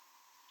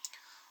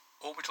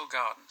Orbital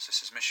Gardens,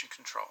 this is Mission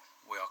Control.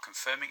 We are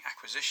confirming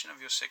acquisition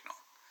of your signal.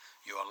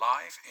 You are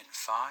live in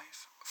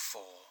 5,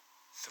 4,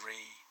 3,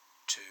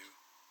 2...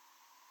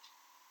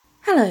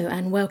 Hello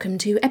and welcome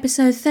to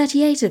episode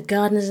 38 of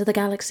Gardeners of the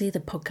Galaxy,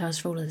 the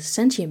podcast for all of the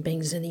sentient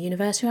beings in the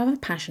universe who have a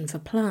passion for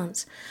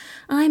plants.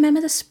 I'm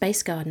Emma the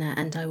Space Gardener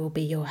and I will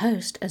be your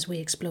host as we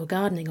explore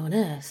gardening on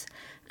Earth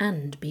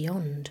and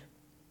beyond.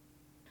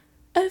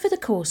 Over the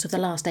course of the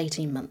last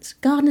 18 months,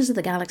 Gardeners of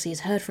the Galaxy has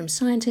heard from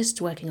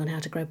scientists working on how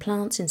to grow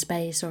plants in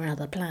space or on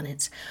other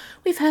planets.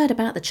 We've heard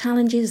about the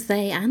challenges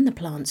they and the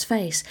plants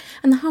face,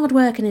 and the hard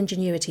work and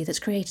ingenuity that's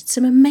created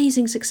some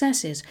amazing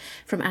successes,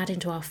 from adding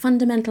to our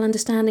fundamental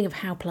understanding of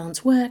how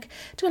plants work,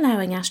 to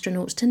allowing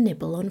astronauts to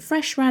nibble on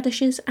fresh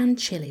radishes and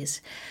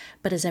chilies.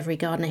 But as every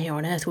gardener here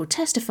on Earth will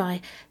testify,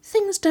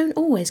 things don't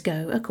always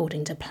go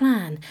according to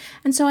plan,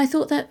 and so I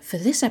thought that for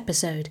this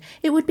episode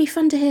it would be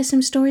fun to hear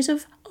some stories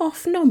of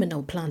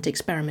off-nominal plant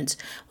experiments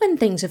when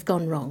things have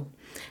gone wrong.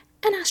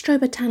 An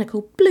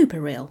astrobotanical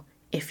blooper reel,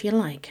 if you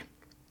like.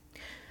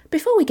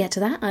 Before we get to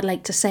that, I'd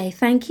like to say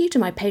thank you to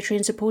my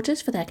Patreon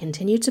supporters for their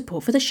continued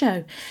support for the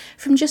show.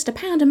 From just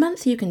 £1 a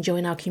month you can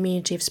join our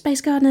community of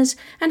space gardeners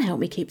and help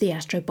me keep the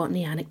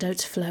astrobotany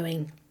anecdotes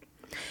flowing.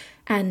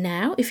 And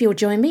now, if you'll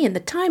join me in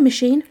the time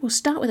machine, we'll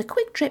start with a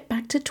quick trip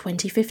back to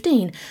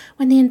 2015,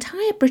 when the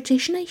entire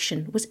British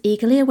nation was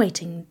eagerly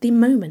awaiting the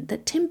moment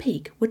that Tim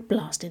Peake would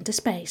blast into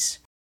space.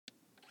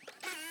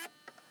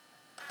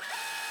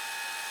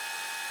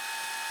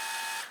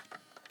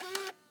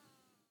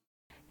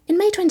 In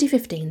May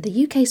 2015,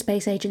 the UK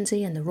Space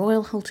Agency and the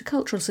Royal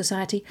Horticultural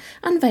Society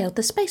unveiled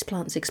the Space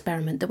Plants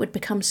experiment that would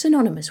become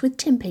synonymous with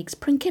Tim Peake's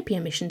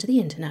Principia mission to the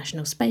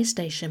International Space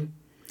Station.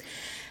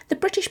 The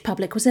British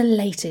public was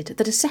elated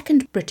that a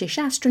second British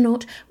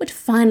astronaut would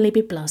finally be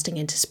blasting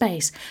into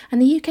space,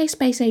 and the UK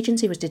Space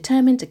Agency was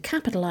determined to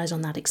capitalise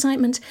on that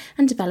excitement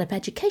and develop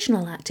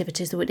educational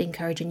activities that would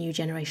encourage a new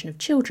generation of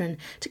children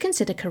to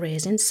consider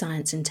careers in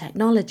science and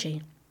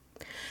technology.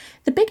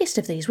 The biggest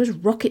of these was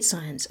Rocket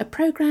Science, a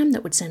programme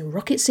that would send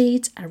rocket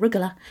seeds,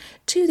 arugula,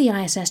 to the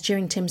ISS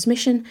during Tim's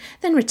mission,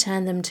 then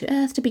return them to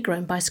Earth to be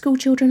grown by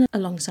schoolchildren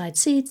alongside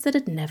seeds that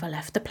had never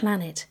left the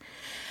planet.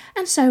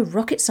 And so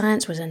Rocket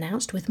Science was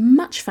announced with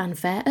much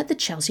fanfare at the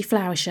Chelsea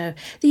Flower Show,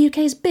 the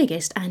UK's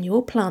biggest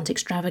annual plant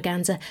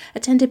extravaganza,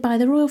 attended by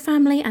the royal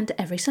family and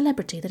every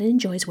celebrity that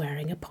enjoys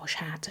wearing a posh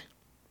hat.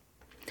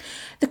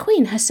 The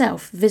Queen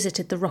herself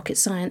visited the Rocket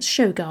Science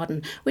show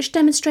garden, which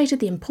demonstrated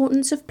the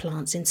importance of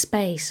plants in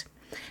space.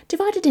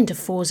 Divided into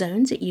 4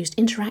 zones, it used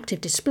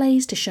interactive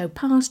displays to show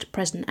past,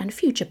 present and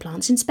future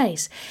plants in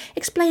space,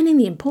 explaining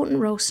the important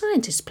role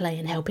scientists play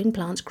in helping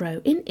plants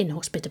grow in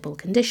inhospitable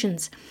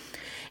conditions.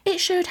 It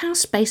showed how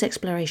space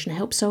exploration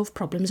helps solve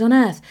problems on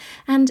Earth,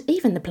 and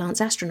even the plants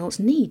astronauts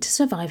need to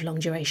survive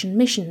long-duration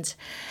missions,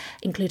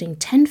 including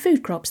 10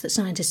 food crops that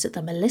scientists at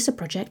the Melissa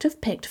Project have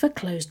picked for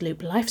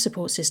closed-loop life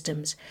support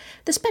systems.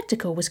 The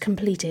spectacle was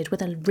completed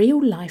with a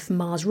real-life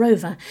Mars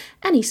rover,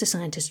 and ESA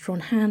scientists were on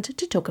hand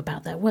to talk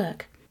about their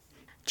work.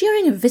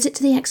 During a visit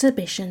to the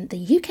exhibition,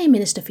 the UK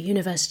Minister for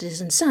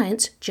Universities and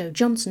Science, Jo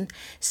Johnson,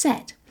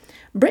 said,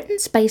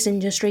 "Britain's space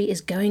industry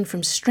is going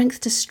from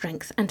strength to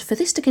strength, and for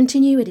this to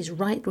continue it is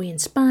right we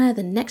inspire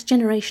the next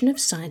generation of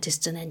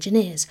scientists and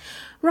engineers.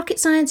 Rocket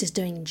Science is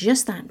doing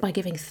just that by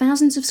giving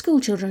thousands of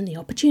schoolchildren the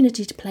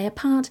opportunity to play a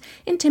part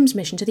in Tim's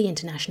mission to the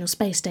International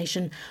Space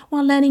Station,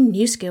 while learning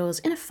new skills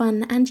in a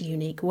fun and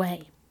unique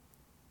way."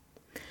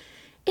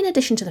 In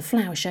addition to the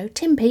flower show,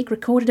 Tim Peake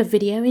recorded a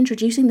video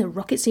introducing the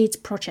Rocket Seeds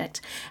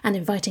project and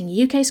inviting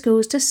UK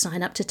schools to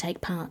sign up to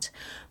take part.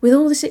 With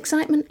all this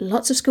excitement,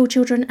 lots of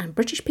schoolchildren and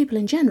British people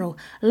in general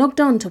logged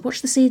on to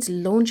watch the seeds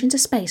launch into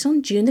space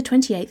on June the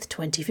 28th,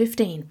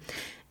 2015.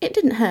 It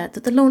didn't hurt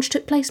that the launch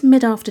took place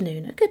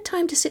mid-afternoon, a good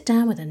time to sit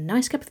down with a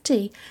nice cup of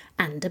tea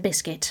and a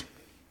biscuit.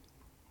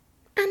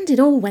 And it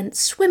all went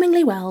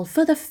swimmingly well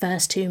for the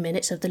first 2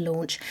 minutes of the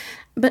launch,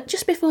 but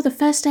just before the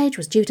first stage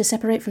was due to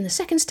separate from the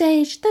second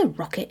stage, the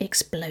rocket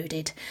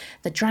exploded.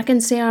 The Dragon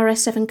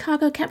CRS-7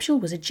 cargo capsule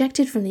was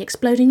ejected from the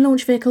exploding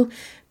launch vehicle,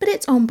 but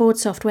its onboard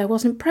software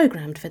wasn't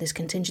programmed for this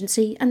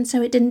contingency, and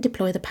so it didn't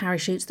deploy the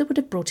parachutes that would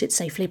have brought it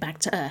safely back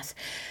to Earth.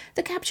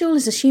 The capsule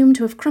is assumed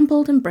to have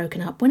crumpled and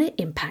broken up when it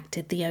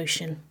impacted the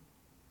ocean.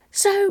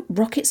 So,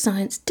 Rocket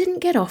Science didn't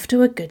get off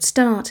to a good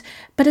start,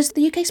 but as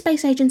the UK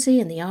Space Agency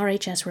and the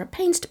RHS were at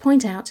pains to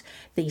point out,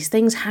 these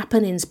things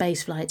happen in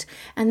spaceflight,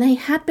 and they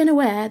had been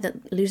aware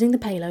that losing the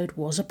payload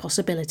was a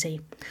possibility.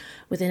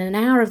 Within an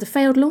hour of the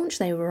failed launch,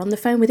 they were on the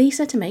phone with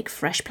ESA to make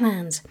fresh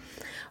plans.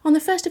 On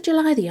the 1st of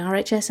July, the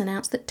RHS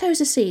announced that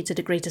Tozer Seeds had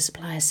agreed to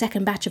supply a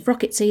second batch of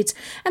rocket seeds,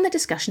 and the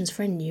discussions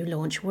for a new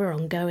launch were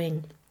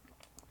ongoing.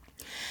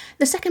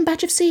 The second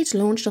batch of seeds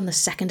launched on the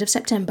 2nd of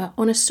September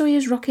on a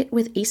Soyuz rocket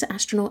with ESA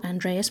astronaut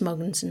Andreas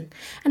Mogensen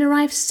and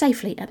arrived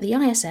safely at the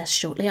ISS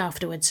shortly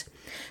afterwards.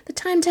 The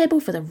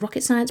timetable for the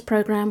rocket science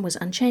program was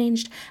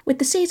unchanged, with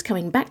the seeds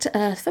coming back to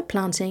Earth for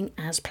planting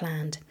as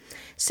planned.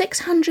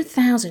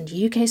 600,000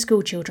 UK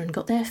schoolchildren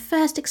got their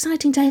first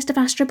exciting taste of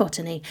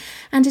astrobotany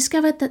and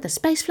discovered that the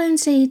space-flown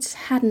seeds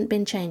hadn't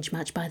been changed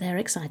much by their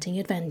exciting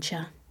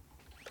adventure.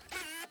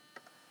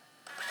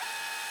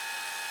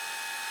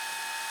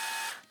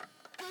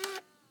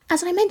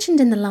 As I mentioned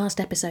in the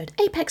last episode,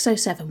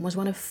 Apex-07 was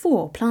one of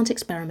 4 plant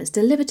experiments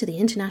delivered to the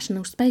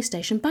International Space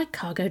Station by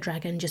Cargo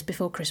Dragon just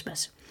before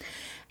Christmas.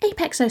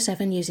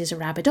 Apex-07 uses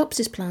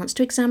Arabidopsis plants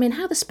to examine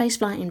how the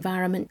spaceflight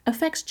environment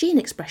affects gene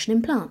expression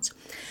in plants.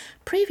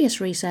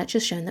 Previous research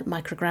has shown that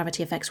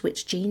microgravity affects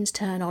which genes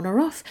turn on or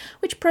off,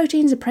 which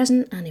proteins are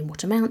present and in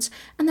what amounts,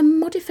 and the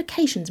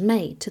modifications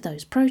made to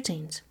those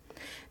proteins.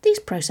 These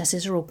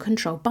processes are all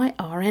controlled by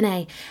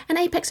RNA, and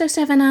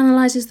Apex-07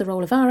 analyses the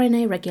role of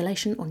RNA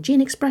regulation on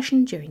gene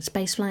expression during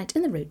spaceflight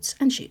in the roots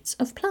and shoots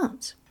of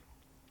plants.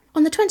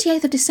 On the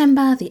 28th of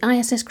December, the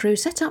ISS crew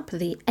set up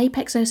the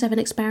Apex-07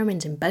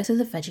 experiment in both of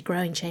the veggie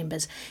growing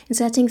chambers,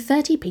 inserting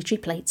 30 Petri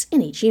plates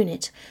in each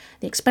unit.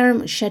 The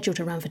experiment was scheduled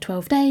to run for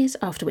 12 days,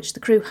 after which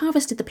the crew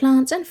harvested the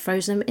plants and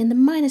froze them in the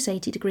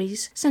 -80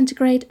 degrees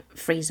centigrade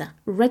freezer,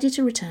 ready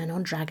to return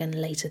on Dragon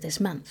later this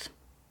month.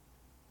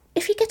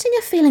 If you're getting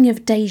a feeling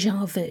of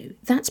déjà vu,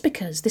 that's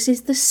because this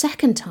is the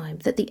second time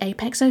that the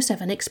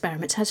Apex-07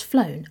 experiment has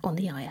flown on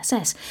the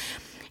ISS.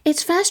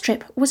 Its first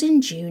trip was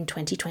in June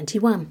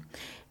 2021.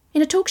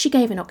 In a talk she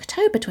gave in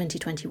October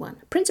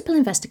 2021, Principal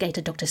Investigator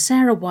Dr.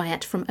 Sarah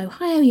Wyatt from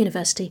Ohio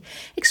University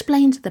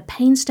explained the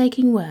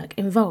painstaking work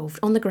involved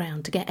on the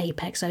ground to get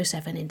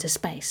Apex-07 into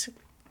space.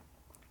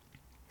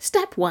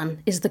 Step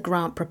 1 is the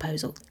grant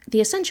proposal, the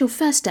essential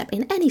first step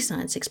in any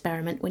science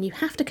experiment when you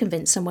have to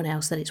convince someone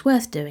else that it's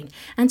worth doing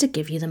and to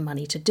give you the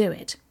money to do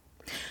it.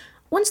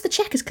 Once the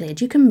check is cleared,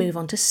 you can move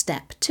on to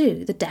Step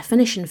 2, the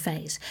definition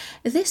phase.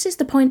 This is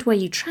the point where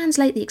you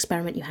translate the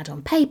experiment you had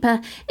on paper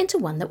into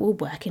one that will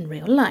work in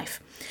real life.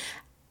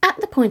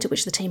 At the point at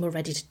which the team were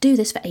ready to do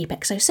this for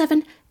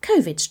Apex-07,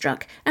 COVID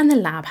struck and the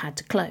lab had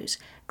to close.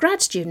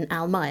 Grad student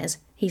Al Myers,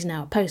 he's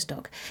now a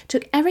postdoc,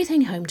 took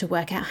everything home to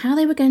work out how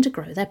they were going to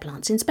grow their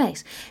plants in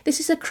space. This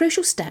is a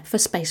crucial step for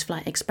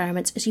spaceflight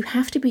experiments, as you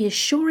have to be as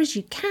sure as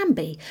you can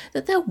be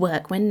that they'll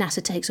work when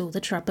NASA takes all the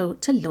trouble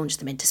to launch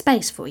them into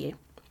space for you.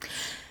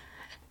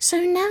 So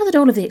now that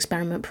all of the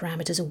experiment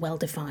parameters are well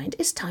defined,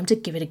 it's time to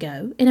give it a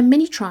go in a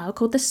mini trial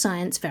called the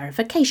Science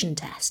Verification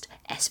Test,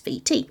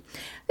 SVT.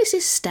 This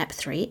is step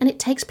 3 and it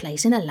takes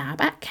place in a lab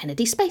at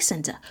Kennedy Space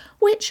Center,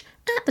 which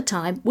at the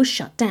time was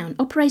shut down,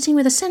 operating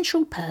with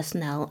essential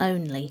personnel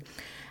only.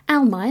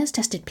 Al Myers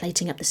tested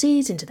plating up the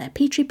seeds into their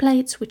Petri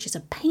plates, which is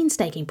a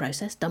painstaking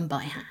process done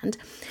by hand,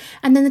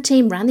 and then the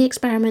team ran the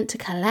experiment to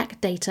collect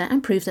data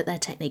and prove that their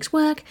techniques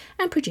work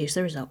and produce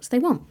the results they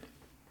want.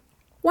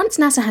 Once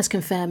NASA has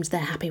confirmed they're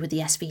happy with the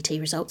SVT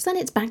results, then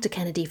it's back to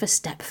Kennedy for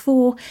Step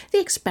 4, the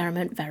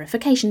Experiment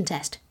Verification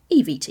Test,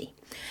 EVT.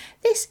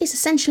 This is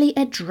essentially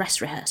a dress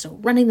rehearsal,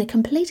 running the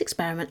complete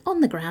experiment on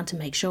the ground to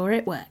make sure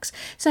it works.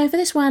 So for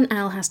this one,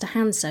 Al has to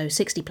hand sew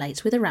 60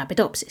 plates with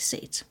Arabidopsis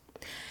seeds.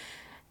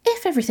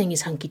 If everything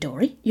is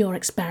hunky-dory, your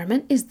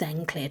experiment is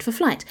then cleared for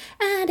flight,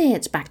 and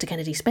it's back to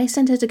Kennedy Space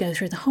Center to go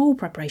through the whole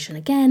preparation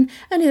again,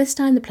 only this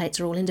time the plates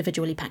are all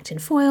individually packed in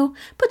foil,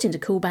 put into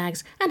cool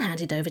bags, and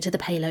handed over to the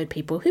payload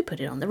people who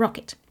put it on the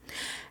rocket.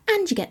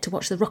 And you get to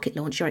watch the rocket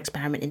launch your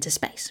experiment into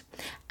space.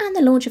 And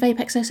the launch of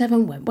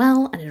Apex-07 went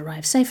well, and it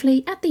arrived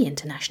safely at the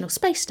International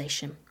Space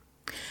Station.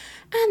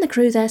 And the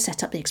crew there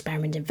set up the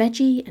experiment in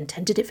veggie and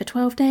tended it for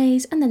 12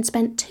 days and then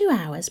spent 2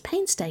 hours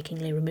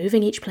painstakingly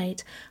removing each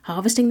plate,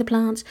 harvesting the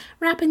plants,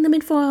 wrapping them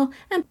in foil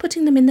and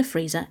putting them in the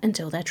freezer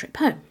until their trip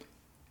home.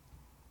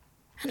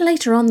 And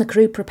later on, the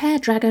crew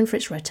prepared Dragon for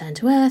its return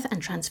to Earth and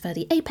transferred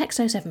the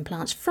Apex-07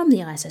 plants from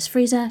the ISS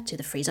freezer to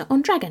the freezer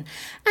on Dragon,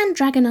 and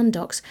Dragon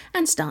undocks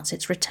and starts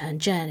its return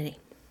journey.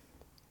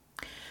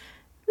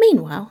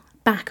 Meanwhile,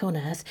 back on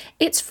Earth,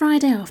 it's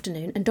Friday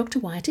afternoon and Dr.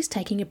 Wyatt is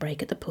taking a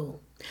break at the pool.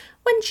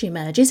 When she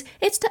emerges,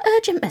 it's to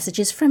urgent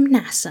messages from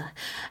NASA.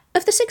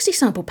 Of the 60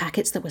 sample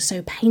packets that were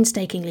so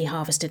painstakingly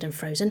harvested and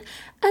frozen,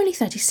 only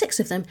 36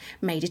 of them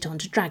made it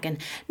onto Dragon.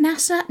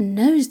 NASA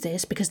knows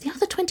this because the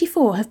other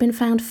 24 have been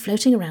found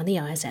floating around the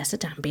ISS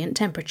at ambient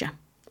temperature.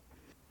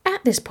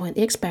 At this point,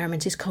 the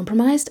experiment is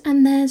compromised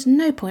and there's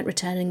no point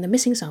returning the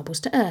missing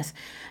samples to Earth.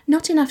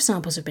 Not enough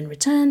samples have been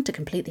returned to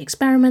complete the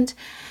experiment,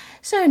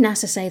 so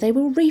NASA say they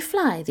will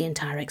refly the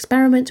entire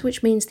experiment,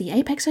 which means the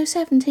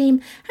Apex-07 team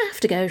have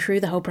to go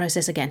through the whole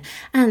process again.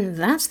 And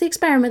that's the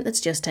experiment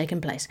that's just taken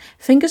place.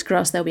 Fingers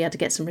crossed they'll be able to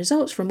get some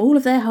results from all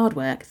of their hard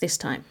work this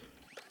time.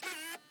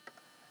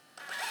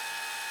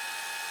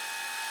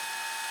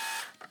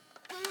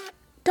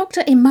 Dr.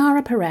 Dr.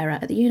 Imara Pereira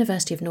at the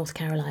University of North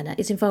Carolina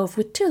is involved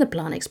with two of the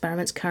plant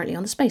experiments currently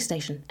on the space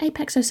station,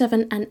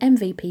 APEX-07 and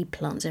MVP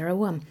Plant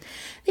 01.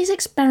 These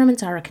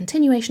experiments are a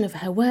continuation of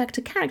her work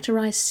to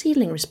characterise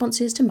seedling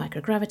responses to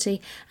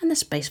microgravity and the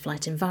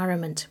spaceflight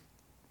environment.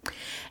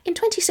 In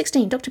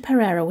 2016, Dr.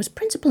 Pereira was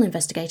principal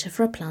investigator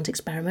for a plant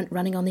experiment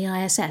running on the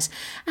ISS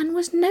and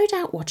was no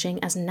doubt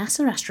watching as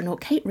NASA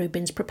astronaut Kate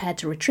Rubins prepared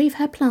to retrieve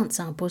her plant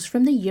samples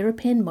from the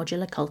European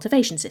Modular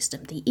Cultivation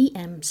System, the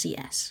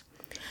EMCS.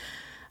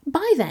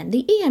 By then,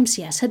 the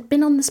EMCS had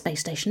been on the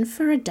space station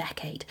for a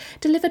decade,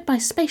 delivered by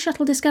Space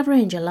Shuttle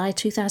Discovery in July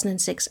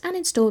 2006 and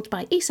installed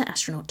by ESA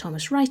astronaut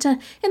Thomas Reiter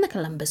in the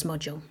Columbus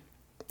module.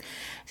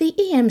 The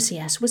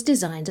EMCS was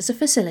designed as a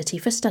facility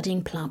for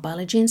studying plant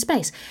biology in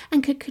space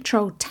and could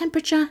control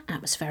temperature,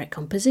 atmospheric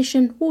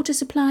composition, water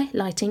supply,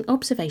 lighting,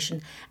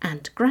 observation,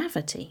 and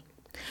gravity.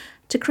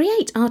 To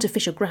create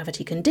artificial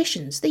gravity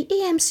conditions, the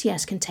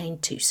EMCS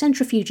contained two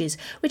centrifuges,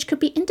 which could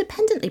be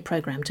independently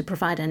programmed to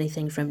provide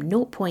anything from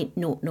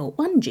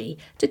 0.001 G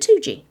to 2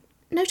 G.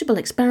 Notable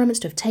experiments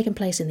to have taken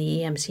place in the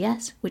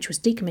EMCS, which was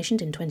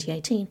decommissioned in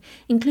 2018,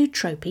 include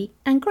TROPY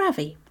and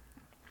GRAVI.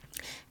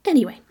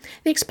 Anyway,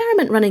 the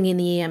experiment running in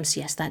the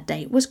EMCS that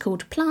day was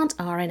called Plant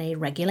RNA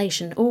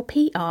Regulation, or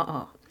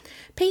PRR.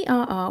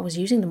 PRR was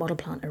using the model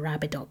plant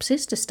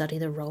Arabidopsis to study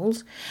the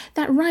roles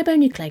that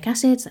ribonucleic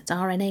acids, that's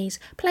RNAs,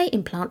 play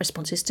in plant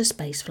responses to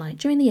spaceflight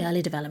during the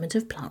early development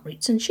of plant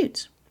roots and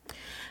shoots.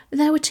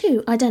 There were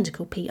two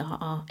identical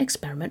PRR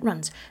experiment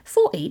runs.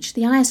 For each,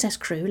 the ISS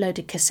crew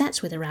loaded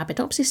cassettes with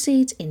Arabidopsis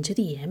seeds into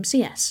the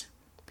EMCS.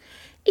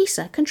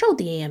 ESA controlled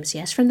the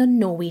EMCS from the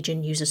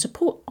Norwegian User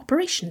Support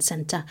Operations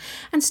Centre,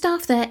 and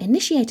staff there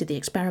initiated the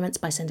experiments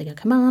by sending a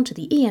command to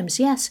the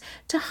EMCS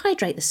to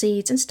hydrate the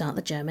seeds and start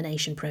the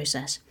germination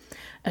process.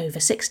 Over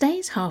 6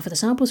 days, half of the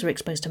samples were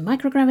exposed to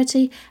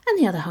microgravity and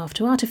the other half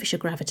to artificial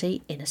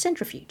gravity in a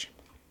centrifuge.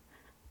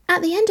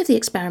 At the end of the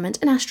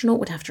experiment, an astronaut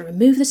would have to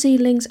remove the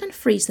seedlings and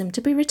freeze them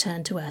to be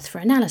returned to Earth for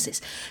analysis.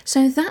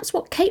 So that's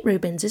what Kate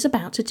Rubins is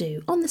about to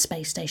do on the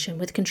space station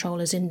with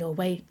controllers in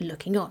Norway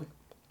looking on.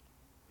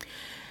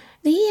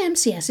 The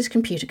EMCS is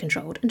computer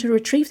controlled, and to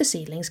retrieve the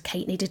seedlings,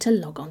 Kate needed to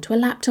log onto a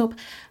laptop,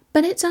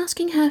 but it's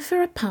asking her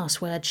for a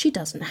password she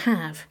doesn't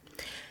have.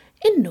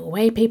 In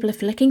Norway, people are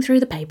flicking through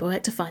the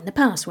paperwork to find the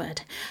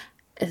password.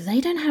 They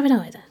don't have it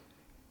either.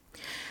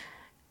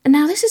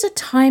 Now, this is a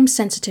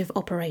time-sensitive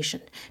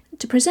operation.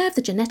 To preserve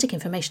the genetic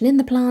information in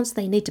the plants,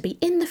 they need to be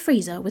in the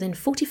freezer within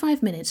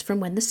 45 minutes from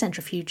when the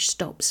centrifuge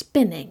stops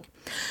spinning.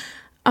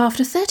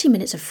 After 30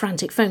 minutes of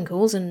frantic phone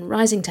calls and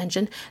rising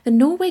tension, the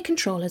Norway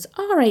controllers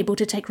are able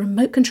to take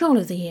remote control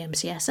of the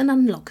EMCS and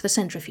unlock the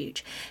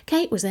centrifuge.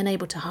 Kate was then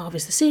able to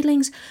harvest the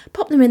seedlings,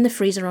 pop them in the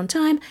freezer on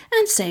time,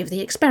 and save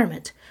the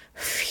experiment.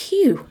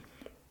 Phew!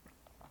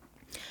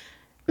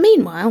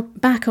 Meanwhile,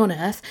 back on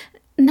Earth,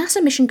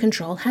 NASA Mission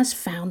Control has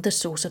found the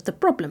source of the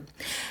problem.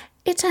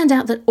 It turned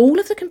out that all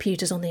of the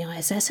computers on the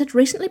ISS had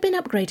recently been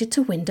upgraded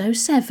to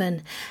Windows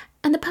 7,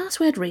 and the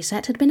password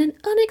reset had been an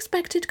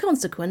unexpected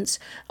consequence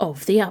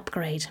of the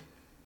upgrade.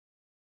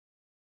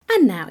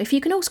 And now, if you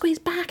can all squeeze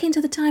back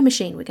into the time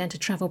machine, we're going to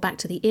travel back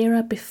to the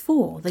era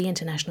before the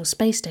International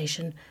Space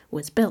Station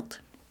was built.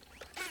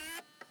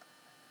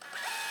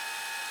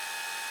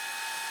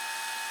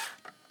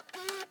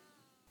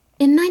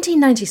 In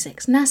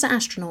 1996, NASA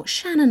astronaut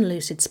Shannon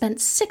Lucid spent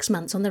 6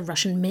 months on the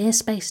Russian Mir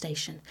space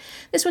station.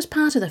 This was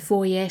part of the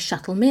 4-year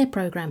Shuttle Mir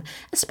program,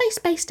 a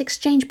space-based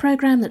exchange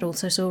program that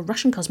also saw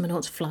Russian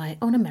cosmonauts fly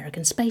on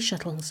American space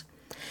shuttles.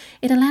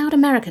 It allowed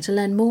America to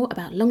learn more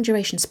about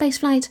long-duration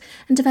spaceflight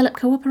and develop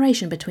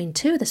cooperation between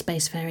two of the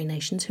spacefaring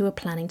nations who were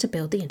planning to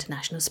build the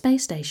International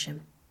Space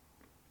Station.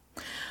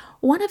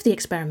 One of the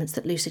experiments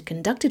that Lucid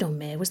conducted on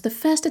Mir was the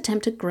first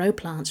attempt to grow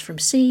plants from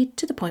seed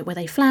to the point where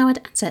they flowered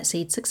and set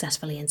seed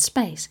successfully in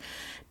space.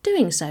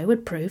 Doing so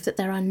would prove that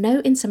there are no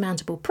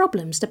insurmountable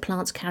problems to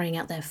plants carrying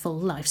out their full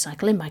life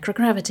cycle in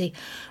microgravity,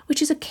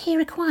 which is a key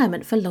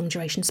requirement for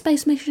long-duration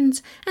space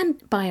missions and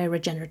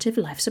bioregenerative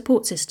life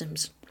support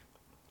systems.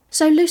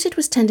 So Lucid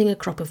was tending a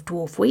crop of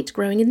dwarf wheat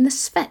growing in the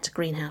Svet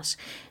greenhouse.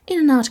 In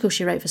an article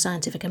she wrote for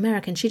Scientific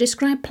American, she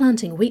described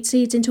planting wheat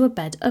seeds into a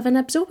bed of an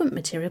absorbent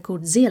material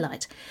called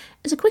zeolite.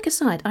 As a quick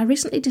aside, I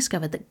recently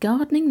discovered that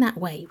gardening that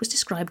way was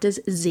described as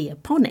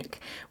zeoponic,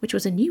 which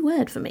was a new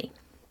word for me.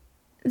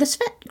 The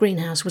Svet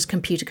greenhouse was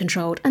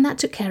computer-controlled, and that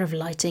took care of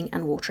lighting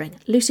and watering.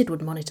 Lucid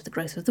would monitor the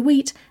growth of the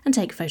wheat and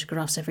take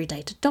photographs every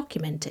day to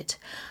document it.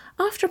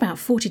 After about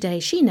 40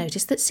 days, she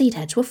noticed that seed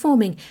heads were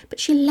forming, but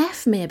she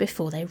left Mir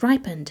before they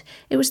ripened.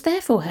 It was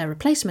therefore her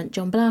replacement,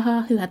 John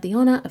Blaha, who had the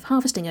honour of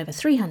harvesting over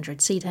 300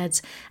 seed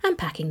heads and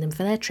packing them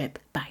for their trip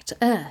back to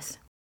Earth.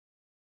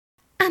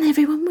 And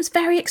everyone was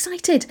very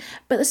excited,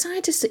 but the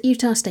scientists at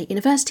Utah State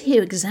University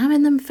who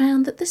examined them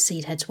found that the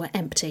seed heads were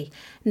empty.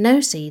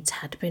 No seeds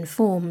had been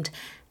formed.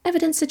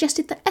 Evidence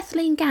suggested that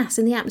ethylene gas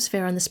in the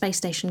atmosphere on the space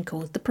station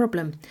caused the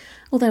problem.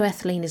 Although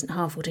ethylene isn't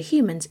harmful to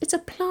humans, it's a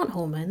plant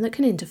hormone that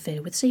can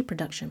interfere with seed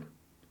production.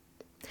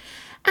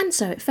 And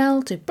so it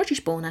fell to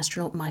British-born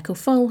astronaut Michael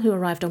Foale, who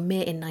arrived on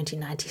Mir in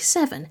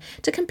 1997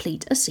 to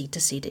complete a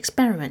seed-to-seed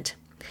experiment.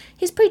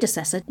 His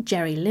predecessor,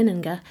 Jerry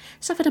Linenger,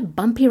 suffered a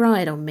bumpy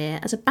ride on Mir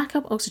as a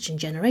backup oxygen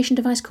generation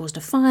device caused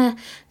a fire,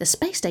 the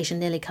space station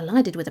nearly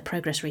collided with a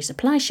Progress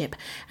resupply ship,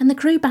 and the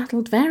crew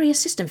battled various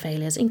system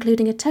failures,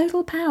 including a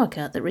total power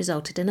cut that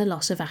resulted in a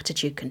loss of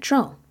attitude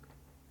control.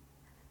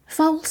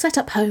 Foale set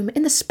up home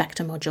in the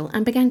Spectre module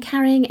and began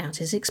carrying out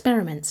his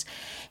experiments.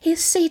 His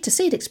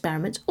seed-to-seed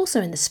experiment,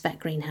 also in the SPEC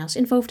greenhouse,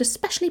 involved a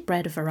specially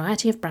bred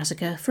variety of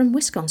brassica from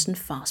Wisconsin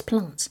fast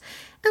plants.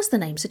 As the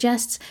name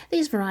suggests,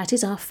 these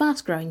varieties are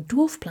fast-growing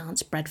dwarf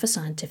plants bred for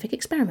scientific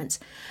experiments.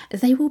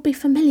 They will be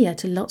familiar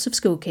to lots of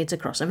school kids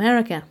across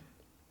America.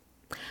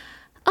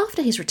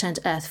 After his return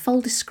to Earth, Foale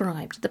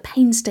described the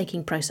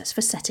painstaking process for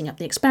setting up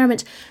the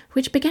experiment,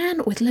 which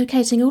began with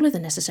locating all of the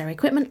necessary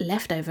equipment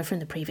left over from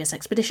the previous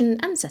expedition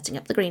and setting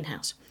up the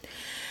greenhouse.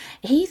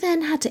 He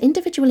then had to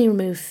individually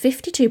remove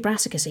 52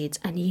 brassica seeds,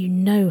 and you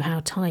know how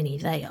tiny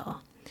they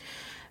are,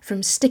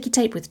 from sticky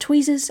tape with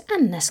tweezers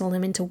and nestle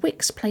them into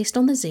wicks placed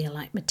on the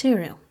zeolite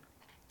material.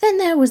 Then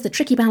there was the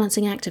tricky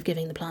balancing act of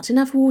giving the plants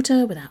enough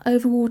water without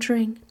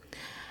overwatering.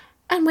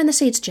 And when the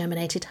seeds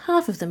germinated,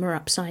 half of them were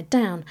upside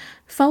down.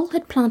 Foale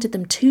had planted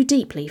them too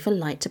deeply for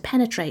light to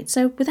penetrate,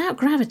 so without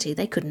gravity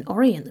they couldn't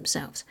orient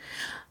themselves.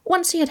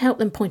 Once he had helped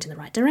them point in the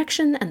right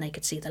direction and they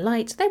could see the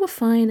light, they were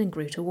fine and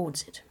grew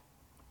towards it.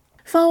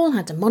 Foale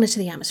had to monitor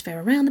the atmosphere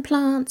around the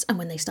plants, and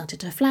when they started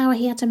to flower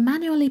he had to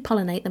manually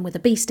pollinate them with a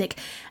bee stick,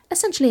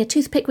 essentially a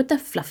toothpick with the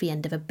fluffy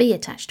end of a bee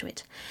attached to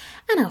it.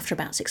 And after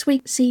about 6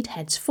 weeks, seed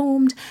heads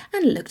formed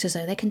and looked as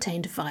though they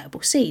contained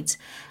viable seeds.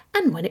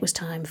 And when it was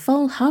time,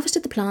 Foale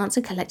harvested the plants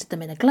and collected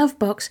them in a glove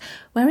box,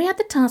 where he had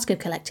the task of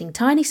collecting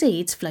tiny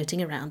seeds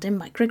floating around in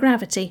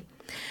microgravity.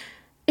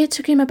 It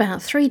took him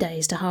about 3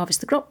 days to harvest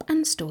the crop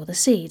and store the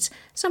seeds.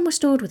 Some were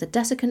stored with a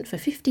desiccant for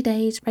 50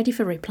 days, ready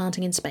for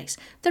replanting in space.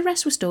 The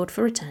rest were stored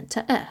for return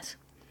to Earth.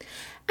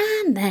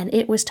 And then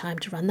it was time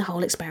to run the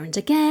whole experiment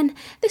again,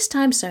 this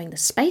time sowing the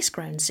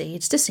space-grown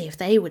seeds to see if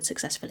they would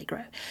successfully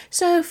grow.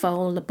 So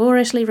Foale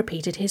laboriously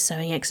repeated his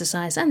sowing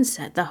exercise and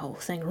set the whole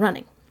thing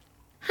running.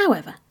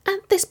 However,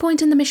 at this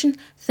point in the mission,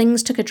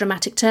 things took a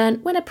dramatic turn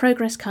when a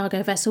Progress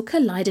cargo vessel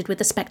collided with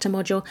the Spectre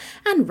module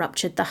and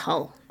ruptured the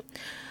hull.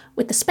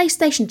 With the space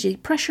station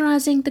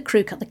depressurising, the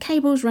crew cut the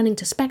cables running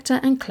to Spectre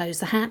and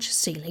closed the hatch,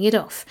 sealing it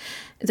off.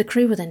 The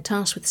crew were then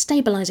tasked with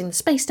stabilising the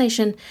space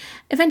station,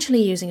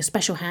 eventually using a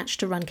special hatch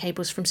to run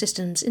cables from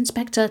systems in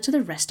Spectre to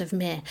the rest of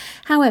Mir.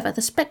 However,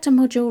 the Spectre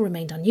module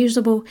remained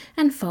unusable,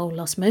 and Foale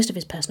lost most of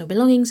his personal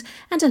belongings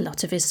and a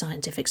lot of his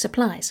scientific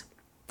supplies.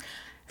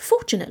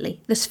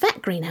 Fortunately, the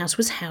SPEC greenhouse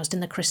was housed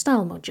in the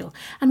Cristal module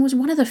and was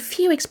one of the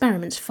few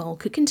experiments Foale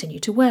could continue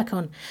to work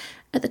on.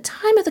 At the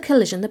time of the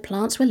collision, the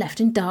plants were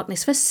left in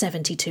darkness for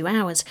 72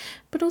 hours,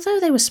 but although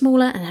they were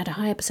smaller and had a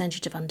higher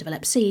percentage of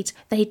undeveloped seeds,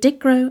 they did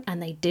grow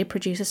and they did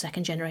produce a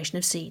second generation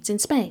of seeds in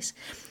space.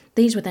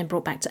 These were then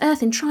brought back to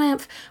Earth in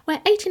triumph, where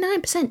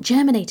 89%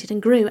 germinated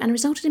and grew and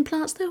resulted in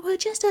plants that were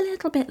just a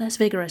little bit less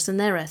vigorous than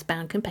their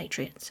Earthbound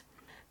compatriots.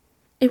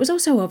 It was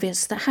also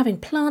obvious that having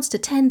plants to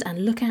tend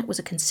and look at was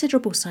a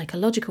considerable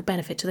psychological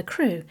benefit to the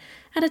crew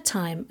at a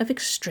time of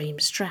extreme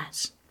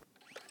stress.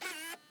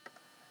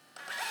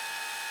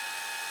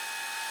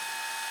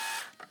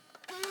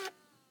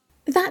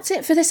 That's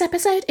it for this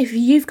episode. If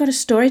you've got a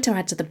story to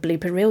add to the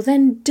blooper reel,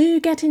 then do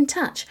get in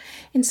touch.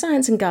 In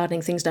science and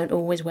gardening, things don't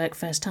always work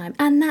first time,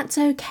 and that's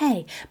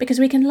okay, because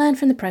we can learn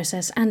from the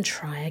process and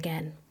try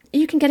again.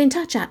 You can get in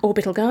touch at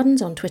Orbital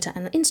Gardens on Twitter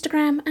and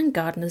Instagram, and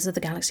Gardeners of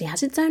the Galaxy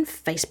has its own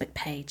Facebook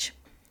page.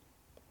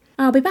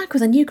 I'll be back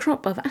with a new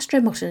crop of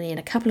astrobotany in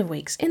a couple of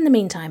weeks. In the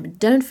meantime,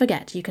 don't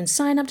forget you can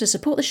sign up to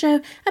support the show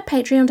at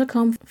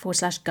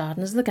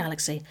patreon.com/Gardeners of the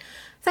Galaxy.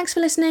 Thanks for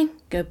listening.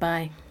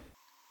 Goodbye.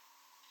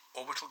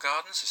 Orbital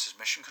Gardens, this is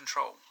Mission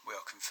Control. We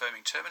are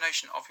confirming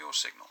termination of your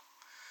signal.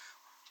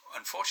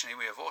 Unfortunately,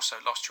 we have also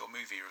lost your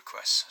movie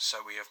requests,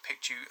 so we have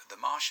picked you The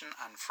Martian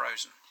and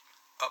Frozen.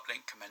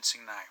 Uplink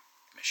commencing now.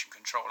 Mission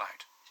Control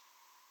out.